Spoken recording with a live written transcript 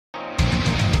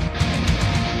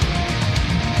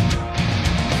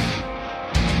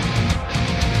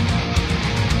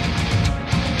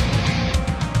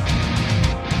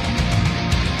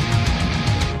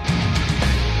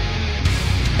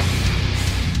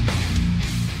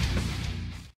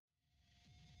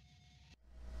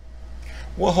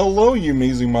Well, hello, you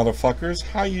amazing motherfuckers.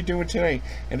 How you doing today?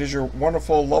 It is your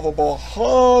wonderful, lovable,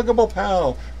 huggable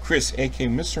pal, Chris, aka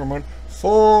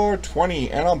MrRamone420,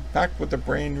 and I'm back with a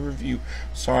brand new review.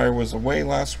 Sorry I was away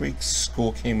last week.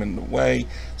 School came in the way,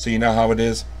 so you know how it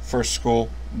is. First school,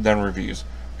 then reviews.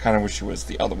 Kind of wish it was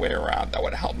the other way around. That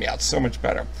would have helped me out so much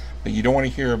better. But you don't want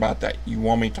to hear about that. You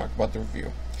want me to talk about the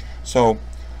review. So,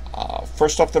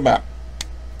 first off the bat,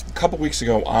 a couple weeks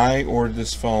ago, I ordered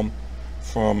this film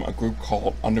from a group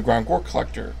called Underground Gore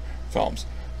Collector Films.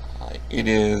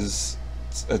 It's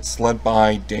led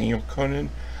by Daniel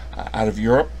Conan out of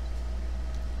Europe.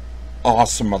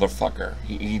 Awesome motherfucker.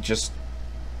 He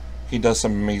does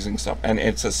some amazing stuff, and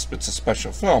it's a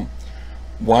special film.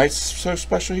 Why it's so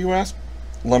special, you ask?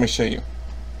 Let me show you.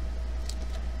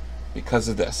 Because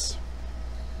of this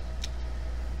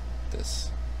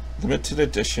limited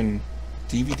edition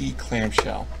DVD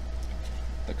clamshell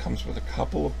that comes with a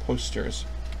couple of posters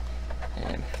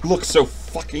and looks so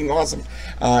fucking awesome.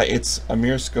 It's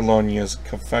Amir Scalogna's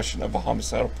Confession of a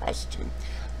Homicidal Prostitute.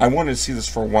 I wanted to see this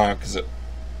for a while because the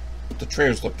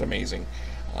trailers looked amazing.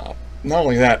 Not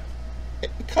only that, it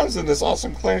comes in this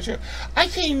awesome clamshell. I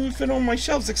can't even fit on my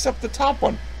shelves except the top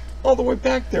one, all the way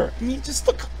back there. I mean, just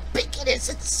look how big it is.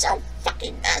 It's so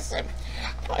fucking massive.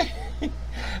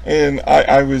 And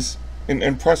I was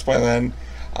impressed by that.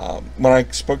 When I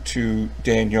spoke to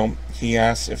Daniel, he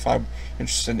asked if I'm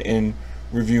interested in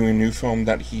reviewing a new film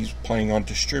that he's planning on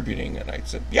distributing, and I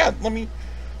said, yeah, let me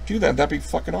do that. That'd be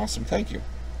fucking awesome. Thank you.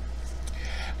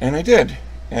 And I did.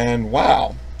 And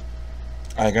wow,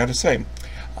 I gotta say,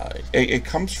 it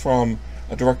comes from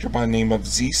a director by the name of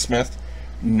Z. Smith.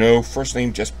 No first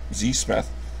name, just Z. Smith.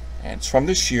 And it's from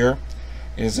this year.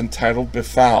 It is entitled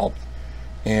Befouled.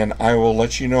 And I will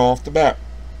let you know off the bat,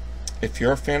 if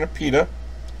you're a fan of PETA,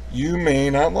 you may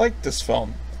not like this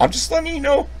film. I'm just letting you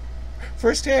know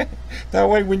firsthand. That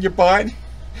way when you buy it,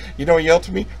 you don't yell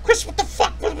to me, Chris, what the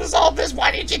fuck was all this?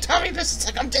 Why didn't you tell me this? It's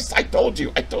like, I told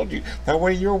you. That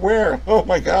way you're aware. Oh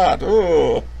my God.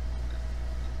 Oh.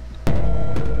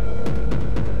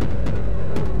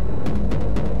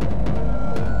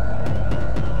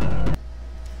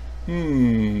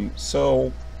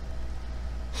 So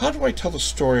how do I tell the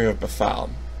story of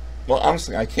Befouled? Well,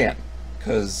 honestly, I can't,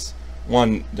 because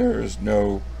one, there's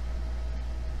no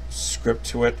script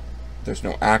to it, there's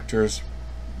no actors,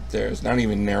 there's not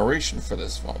even narration for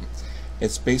this film.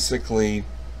 It's basically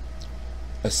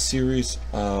a series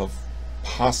of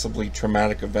possibly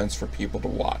traumatic events for people to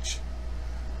watch.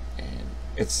 And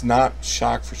it's not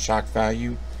shock for shock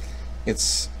value.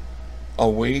 It's a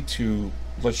way to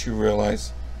let you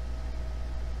realize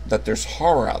that there's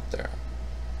horror out there,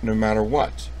 no matter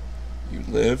what. You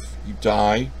live, you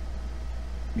die,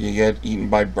 you get eaten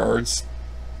by birds,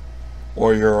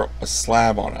 or you're a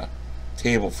slab on a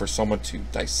table for someone to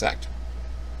dissect.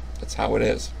 That's how it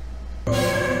is.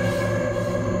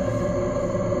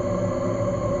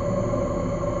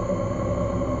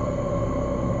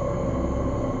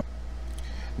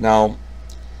 Now,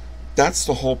 that's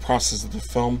the whole process of the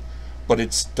film, but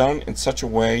it's done in such a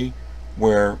way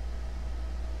where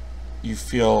you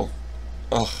feel,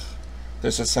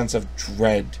 there's a sense of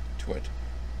dread to it.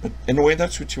 But in a way,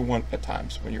 that's what you want at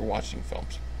times when you're watching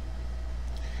films.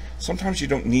 Sometimes you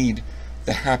don't need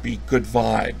the happy, good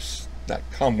vibes that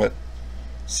come with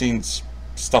seeing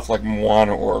stuff like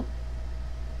Moana or,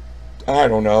 I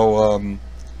don't know,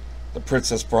 The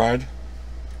Princess Bride.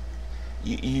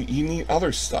 You need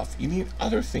other stuff. You need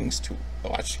other things to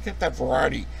watch to get that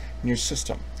variety in your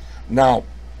system. Now,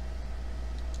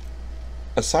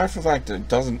 aside from the fact that it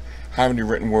doesn't have any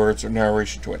written words or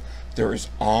narration to it, there is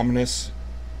ominous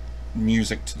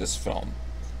music to this film.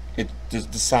 The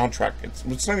soundtrack,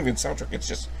 it's not even soundtrack, it's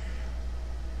just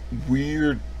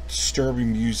weird,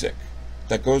 disturbing music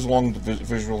that goes along with the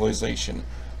visualization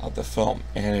of the film,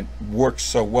 and it works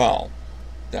so well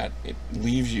that it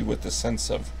leaves you with a sense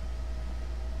of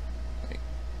like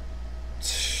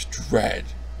dread.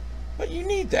 But you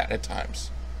need that at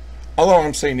times. Although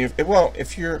I'm saying,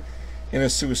 if you're in a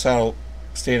suicidal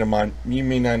state of mind, you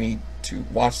may not need to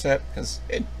watch that, because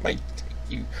it might take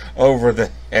you over the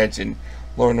edge, and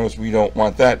Lord knows we don't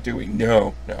want that, do we?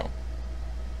 No.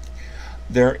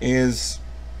 There is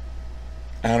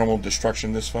animal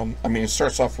destruction in this film. I mean, it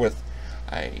starts off with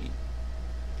a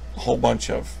whole bunch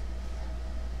of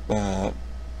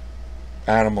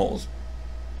animals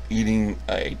eating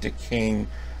a decaying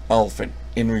elephant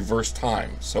in reverse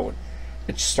time. So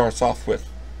it starts off with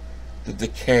the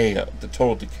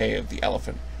total decay of the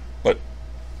elephant, but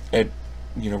it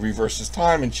reverses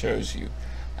time and shows you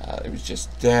it was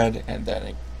just dead, and then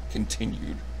it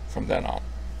continued from then on.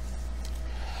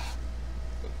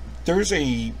 There's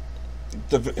the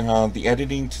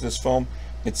editing to this film.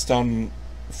 It's done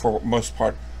for most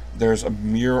part. There's a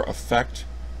mirror effect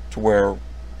to where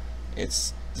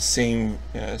it's the same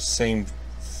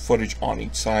footage on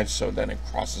each side, so then it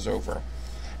crosses over,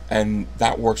 and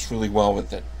that works really well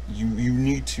with it. You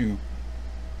need to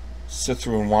sit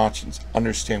through and watch and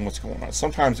understand what's going on.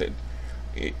 Sometimes it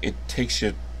takes you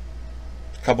a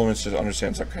couple minutes to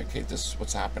understand. It's like, okay, this is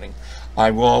what's happening.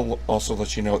 I will also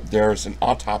let you know there's an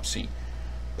autopsy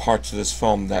part to this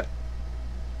film that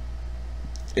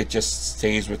it just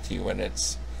stays with you,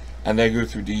 and they go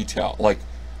through detail, like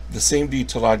the same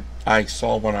detail I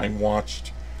saw when I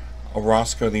watched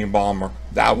Roscoe the Embalmer.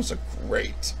 That was a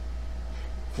great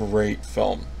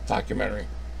film documentary.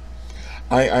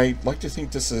 I like to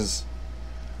think this is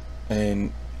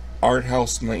an art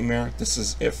house nightmare. This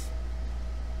is if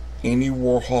Andy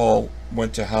Warhol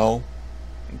went to hell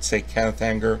and say Kenneth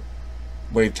Anger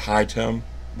waved hi to him,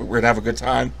 but we're gonna have a good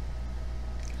time.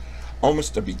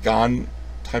 Almost a Begone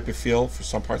type of feel for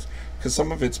some parts, because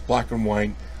some of it's black and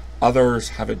white, others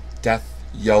have a death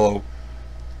yellow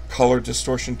color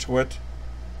distortion to it.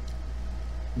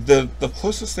 The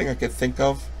closest thing I could think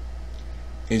of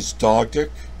is Dog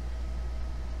Dick,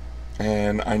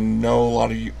 and I know a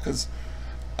lot of you, because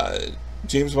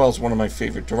James Whale is one of my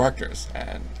favorite directors,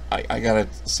 and I gotta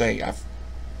say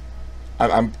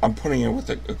I'm putting it with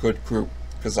a good group,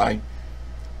 because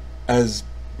as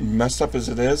messed up as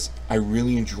it is, I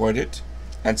really enjoyed it,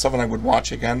 and something I would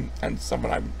watch again, and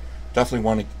something I would definitely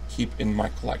want to keep in my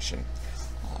collection.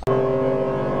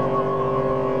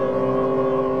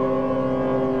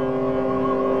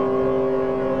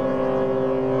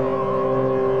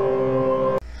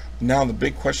 Now the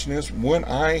big question is, would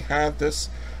I have this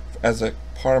as a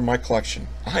part of my collection?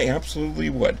 I absolutely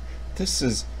would. This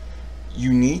is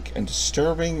unique and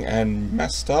disturbing and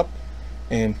messed up,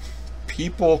 and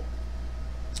people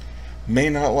may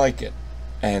not like it,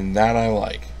 and that I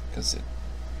like, because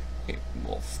it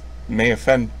may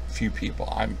offend a few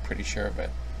people. I'm pretty sure of it.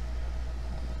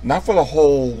 Not for the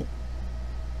whole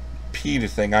PETA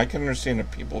thing. I can understand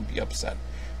that people would be upset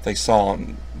if they saw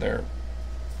on their,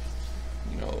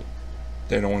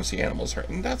 they don't want to see animals hurt,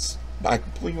 and I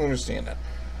completely understand that.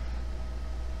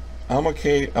 I'm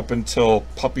okay up until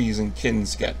puppies and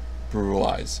kittens get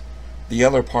brutalized. The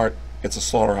other part, it's a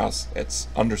slaughterhouse. It's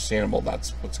understandable that's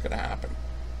what's going to happen.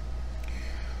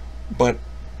 But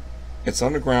it's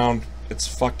underground, it's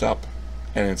fucked up,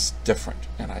 and it's different,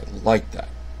 and I like that.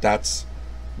 That's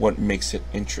what makes it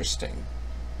interesting.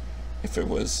 If it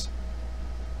was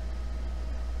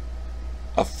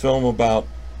a film about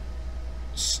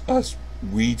a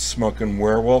weed-smoking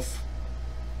werewolf,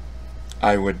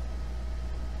 I would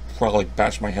probably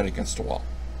bash my head against a wall.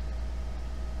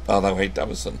 Although, wait, that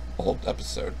was an old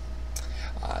episode.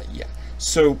 Yeah.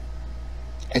 So,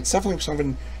 it's definitely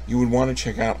something you would want to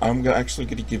check out. I'm actually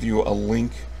going to give you a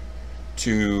link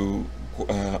to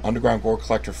Underground Gore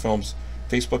Collector Films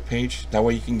Facebook page. That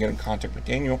way you can get in contact with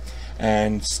Daniel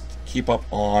and keep up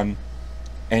on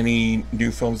any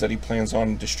new films that he plans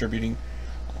on distributing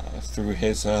through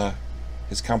his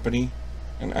company.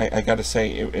 And I got to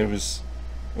say, it was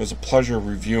a pleasure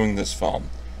reviewing this film.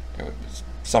 It was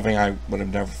something I would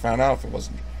have never found out if it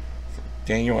wasn't for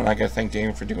Daniel, and I got to thank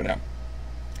Daniel for doing that.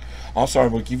 Also, I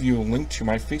will give you a link to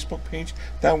my Facebook page.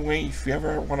 That way, if you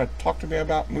ever want to talk to me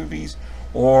about movies,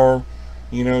 or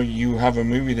you have a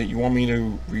movie that you want me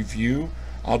to review,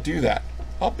 I'll do that.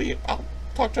 I'll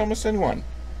talk to almost anyone,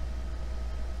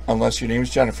 unless your name is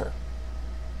Jennifer,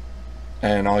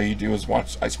 and all you do is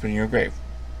watch I Spit in Your Grave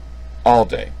all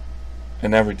day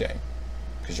and every day,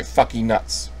 because you're fucking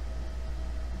nuts.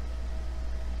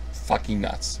 Fucking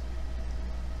nuts.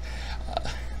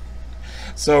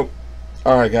 So,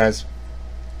 alright guys,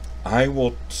 I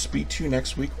will speak to you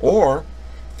next week, or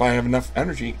if I have enough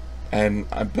energy and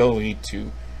ability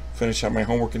to finish up my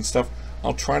homework and stuff,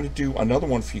 I'll try to do another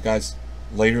one for you guys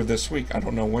later this week. I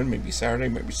don't know when, maybe Saturday,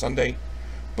 maybe Sunday,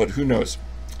 but who knows.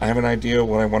 I have an idea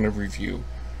what I want to review.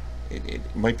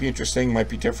 It might be interesting, might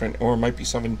be different, or it might be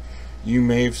something you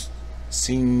may have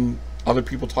seen other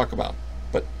people talk about.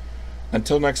 But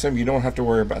until next time, you don't have to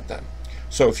worry about that.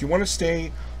 So if you want to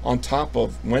stay on top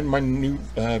of when my new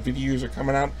videos are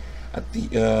coming out, at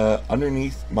the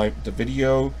underneath the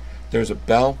video, there's a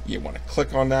bell. You want to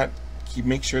click on that.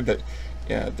 Make sure that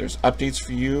there's updates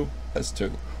for you as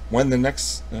to when the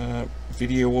next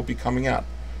video will be coming out.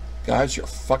 Guys, you're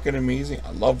fucking amazing.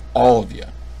 I love all of you.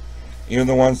 Even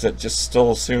the ones that just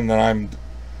still assume that I'm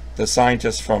the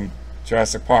scientist from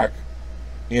Jurassic Park.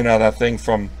 That thing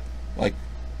from like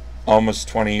almost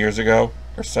 20 years ago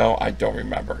or so. I don't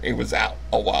remember. It was out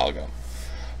a while ago.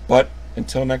 But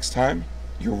Until next time,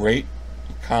 you rate,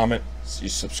 you comment, you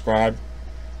subscribe,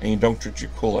 and you don't drink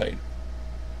your Kool-Aid.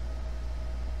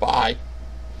 Bye.